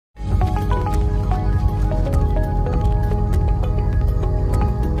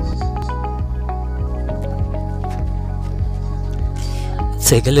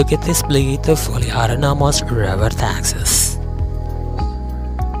take a look at this fleet of fully autonomous Robo taxis.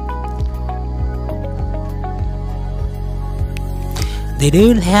 They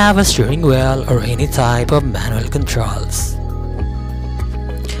don't have a steering wheel or any type of manual controls.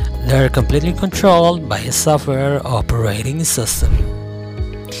 They're completely controlled by a software operating system,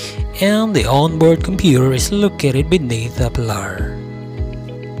 and the onboard computer is located beneath the pillar.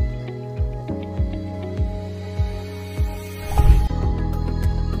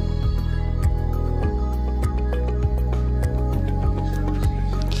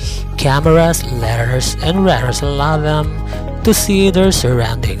 Cameras, letters, and radars allow them to see their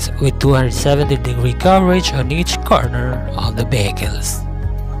surroundings with 270-degree coverage on each corner of the vehicles.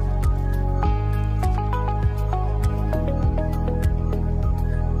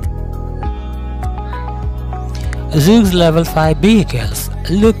 Zoox Level 5 vehicles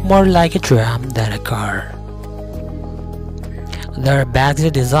look more like a tram than a car. Their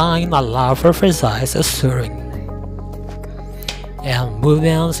baggy design allow for precise steering and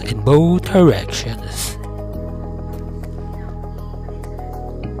movements in both directions.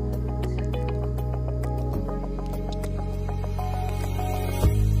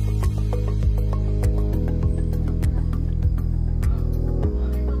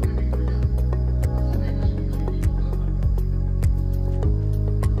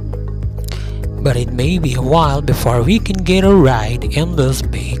 But it may be a while before we can get a ride in those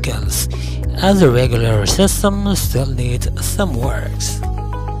vehicles, as the regular system still needs some works.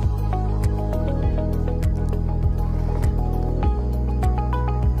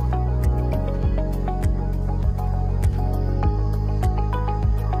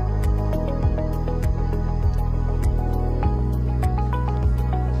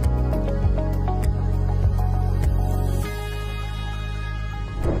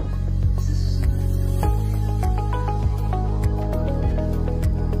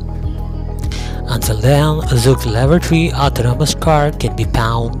 Until then, a Zoox Level 3 autonomous car can be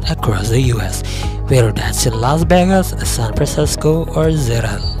found across the US, whether that's in Las Vegas, San Francisco, or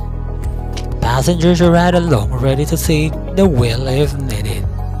Seattle. Passengers are right along ready to take the wheel if needed.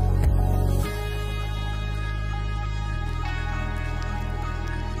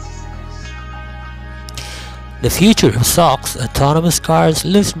 The future of Zoox autonomous cars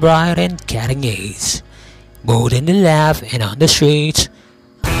looks bright and cutting edge, both in the lab and on the streets.